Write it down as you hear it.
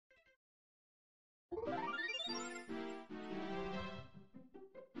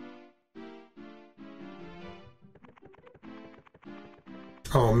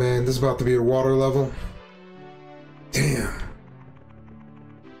Oh man, this is about to be a water level. Damn.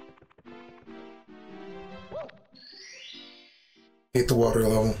 Hate the water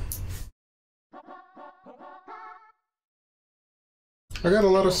level. I got a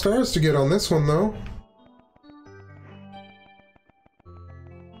lot of stars to get on this one though.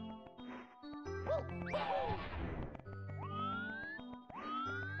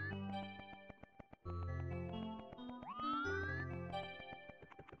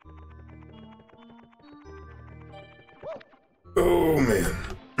 Oh man.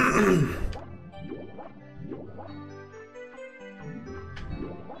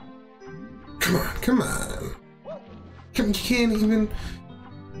 Come on, come on. You can't even...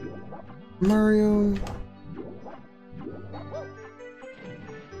 Mario...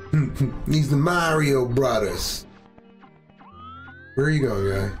 He's the Mario Brothers. Where are you going,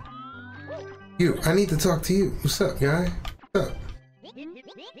 guy? You, I need to talk to you. What's up, guy? What's up?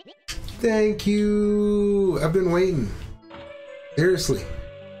 Thank you. I've been waiting. Seriously.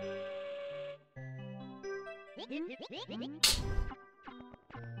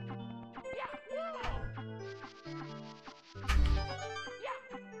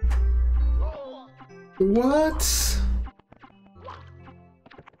 What?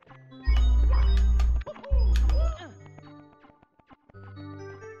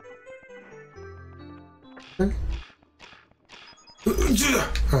 Okay.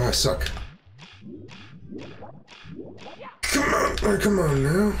 Oh, I suck. Come on, oh, come on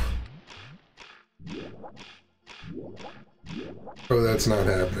now. Oh, that's not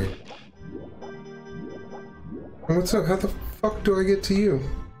happening. What's up? How the fuck do I get to you?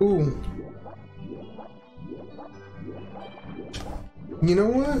 Ooh. You know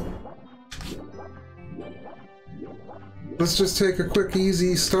what? Let's just take a quick,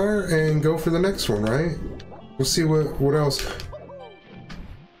 easy star and go for the next one, right? We'll see what else.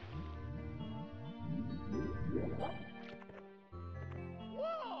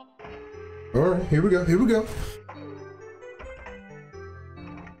 Alright, here we go, here we go.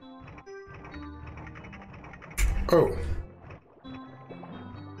 Oh.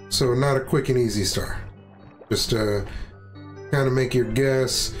 So not a quick and easy star. Just kind of make your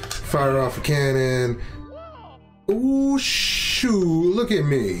guess, fire off a cannon. Ooh, shoot, look at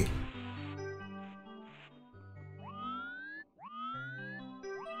me.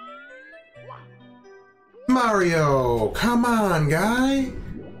 Mario, come on, guy.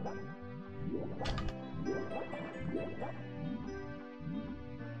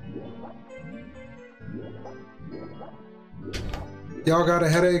 Y'all got a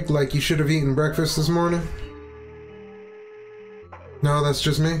headache like you should have eaten breakfast this morning? No, that's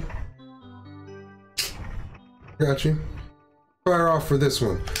just me. Got you. Fire off for this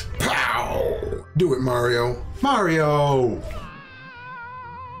one. Pow! Do it, Mario. Mario!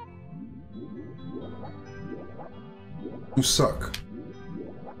 You suck.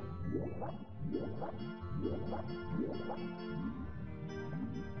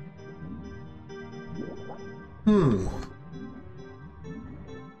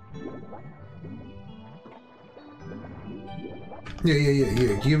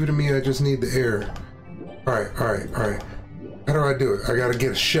 Yeah. Give it to me. I just need the air. Alright. How do I do it? I gotta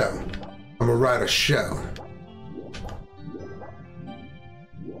get a shell. I'm gonna ride a shell.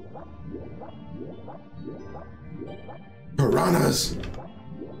 Piranhas!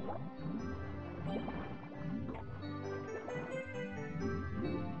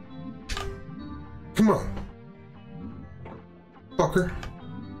 Come on. Fucker.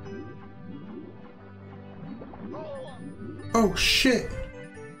 Oh shit!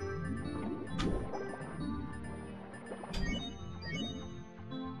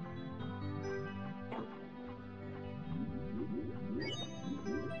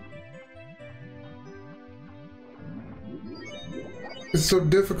 It's so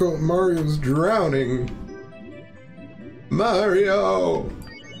difficult. Mario's drowning. Mario!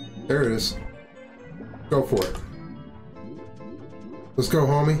 There it is. Go for it. Let's go,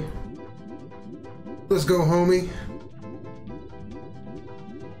 homie. Let's go, homie.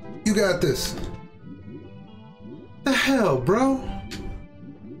 You got this. The hell, bro?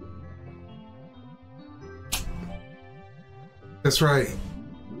 That's right.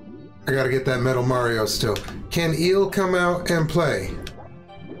 I gotta get that Metal Mario still. Can Eel come out and play?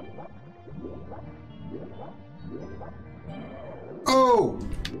 Oh!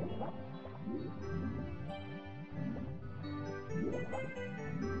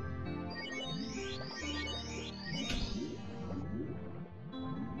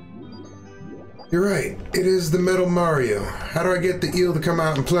 You're right. It is the Metal Mario. How do I get the eel to come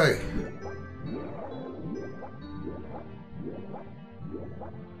out and play?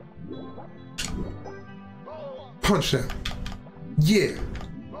 Punch that. Yeah.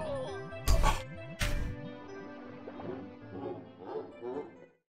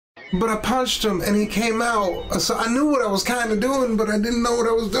 But I punched him and he came out. So I knew what I was kind of doing, but I didn't know what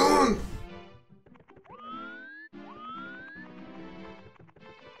I was doing.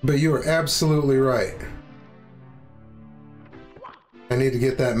 But you are absolutely right. I need to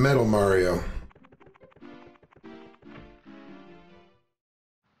get that Metal Mario.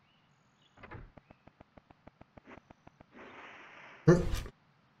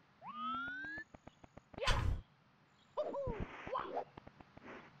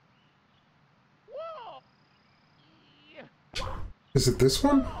 Is it this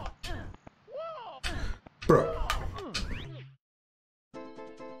one? Bro.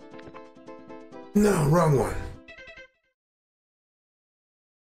 No, wrong one.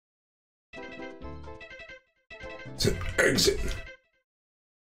 It's an exit.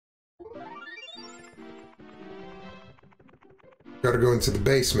 Gotta go into the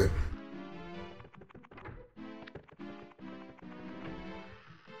basement.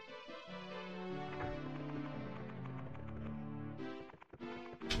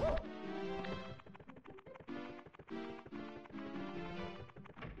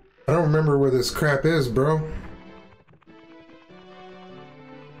 I don't remember where this crap is, bro.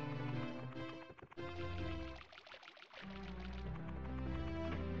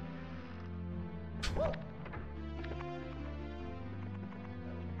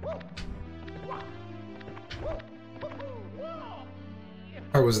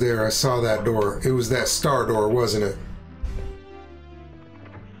 I was there, I saw that door. It was that star door, wasn't it?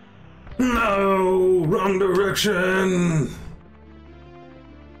 No, wrong direction.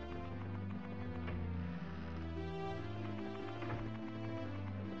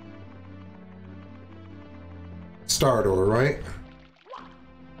 Star door, right?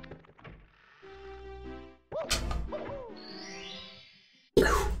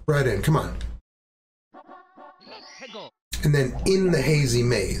 Right in, come on. And then in the hazy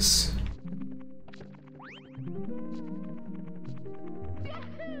maze.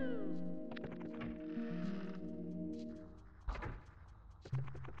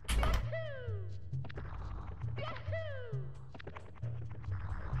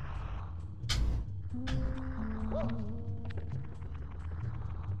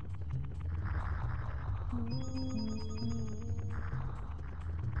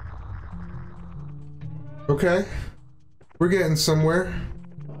 Okay, we're getting somewhere.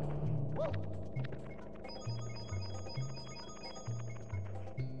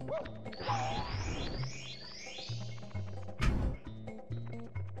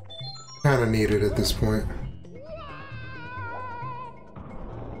 Kind of needed at this point.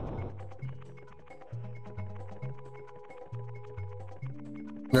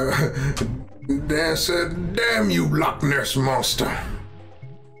 Dan said, "Damn you, Loch Ness monster."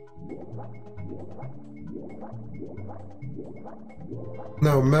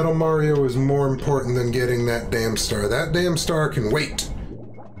 No, Metal Mario is more important than getting that damn star. That damn star can wait.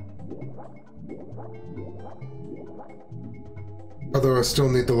 Although I still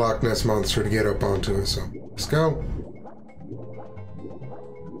need the Loch Ness monster to get up onto it, so let's go.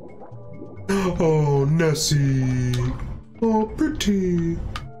 Oh, Nessie. Oh, pretty.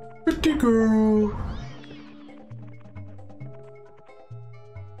 Pretty girl.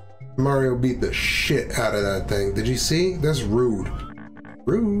 Mario beat the shit out of that thing. Did you see? That's rude.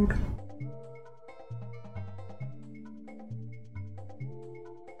 Rude.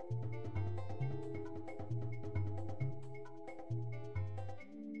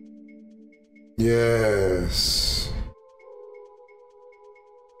 Yes.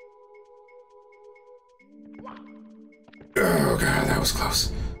 Oh god, that was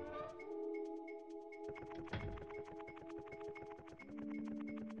close.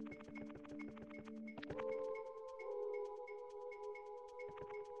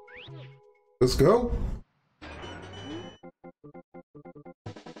 Let's go.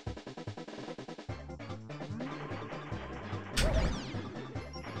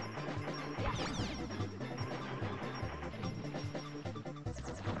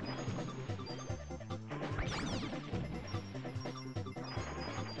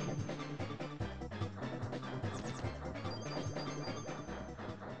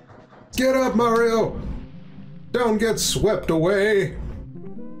 Get up, Mario! Don't get swept away!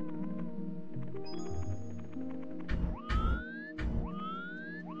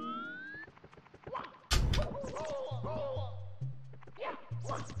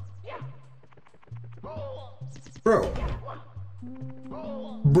 Bro.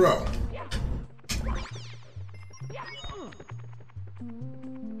 Bro.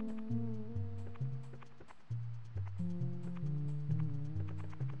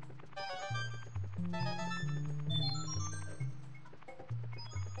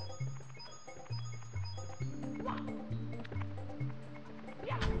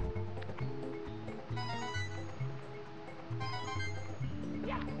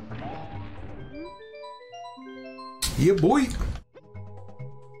 Yeah, boy.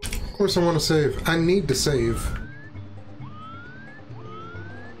 Of course I want to save. I need to save.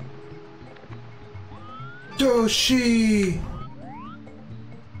 Yoshi!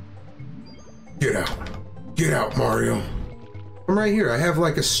 Get out. Get out, Mario. I'm right here. I have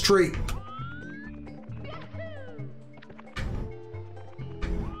like a straight...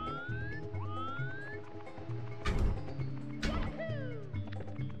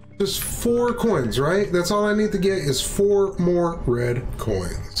 Just 4 coins, right? That's all I need to get is 4 more red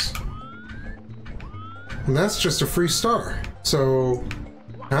coins. And that's just a free star. So,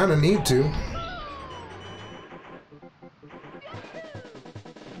 kinda need to.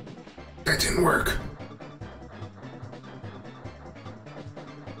 That didn't work.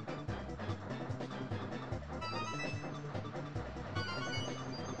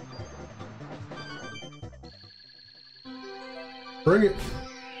 Bring it.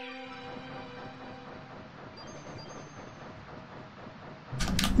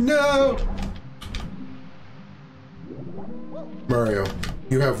 No! Mario,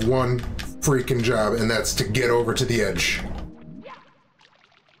 you have one freaking job, and that's to get over to the edge.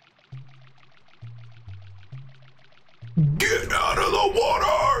 Get out of the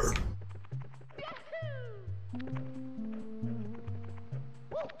water!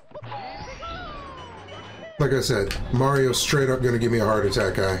 Like I said, Mario's straight up gonna give me a heart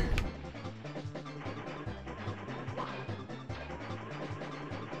attack, guy.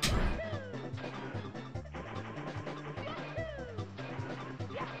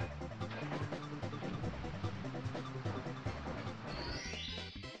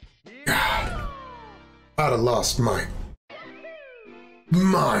 I'd have lost my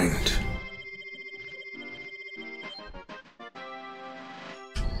mind.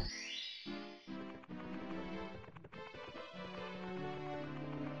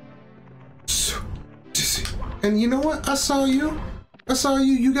 So dizzy. And you know what? I saw you. I saw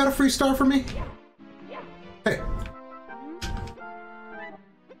you. You got a free star for me? Hey.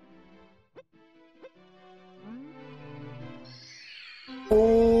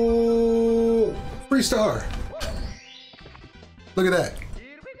 Oh, free star. Look at that.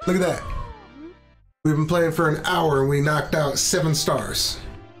 Look at that. We've been playing for an hour and we knocked out 7 stars.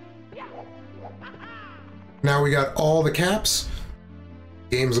 Now we got all the caps.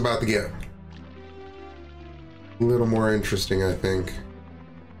 Game's about to get a little more interesting, I think.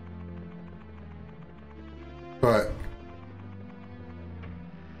 But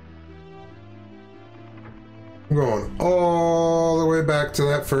I'm going all the way back to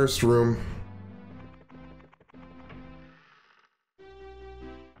that first room.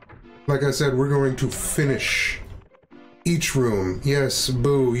 Like I said, we're going to finish each room. Yes,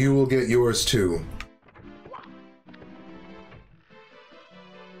 Boo, you will get yours too.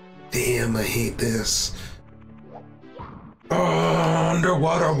 Damn, I hate this. Oh,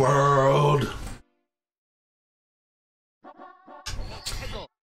 underwater world.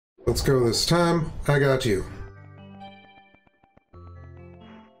 Let's go this time. I got you.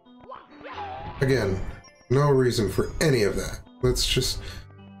 Again, no reason for any of that. Let's just...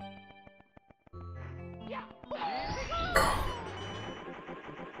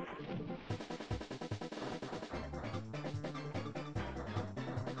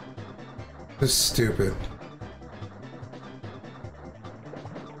 This is stupid.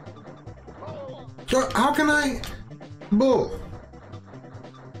 How can I? Bull.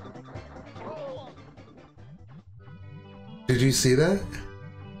 Did you see that?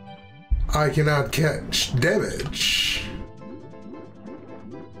 I cannot catch damage.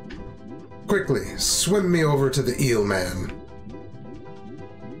 Quickly, swim me over to the eel man.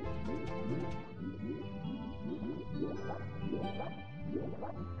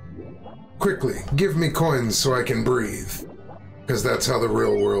 Quickly, give me coins so I can breathe. Because that's how the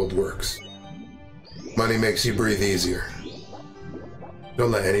real world works. Money makes you breathe easier. Don't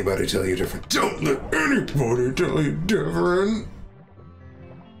let anybody tell you different. Don't let anybody tell you different.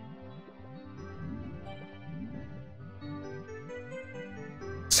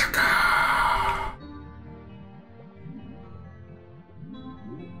 Sucker!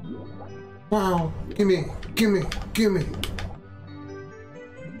 Wow, gimme, gimme, gimme.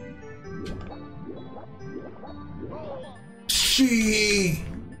 She.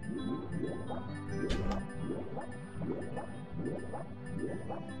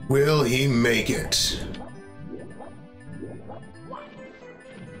 Will he make it?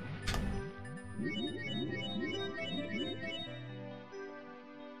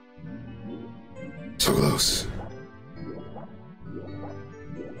 So close.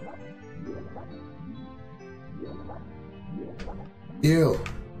 Eel,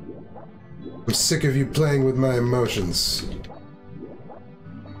 I'm sick of you playing with my emotions.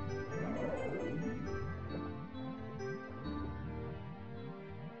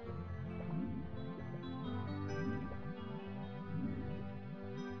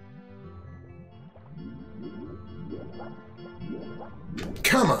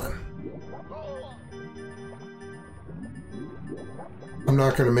 Come on. I'm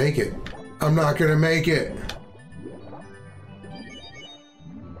not gonna make it. I'm not gonna make it.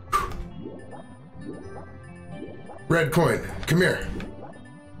 Red coin, come here.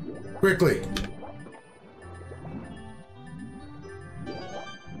 Quickly.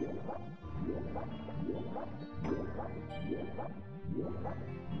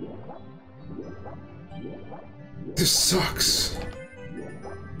 This sucks.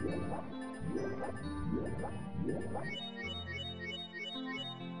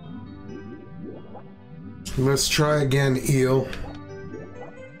 Let's try again, Eel.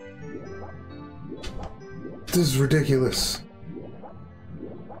 This is ridiculous.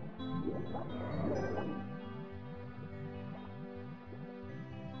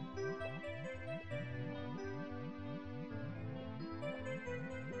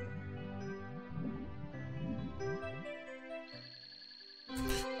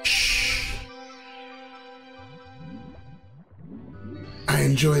 Shh. I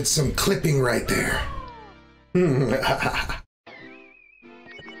enjoyed some clipping right there.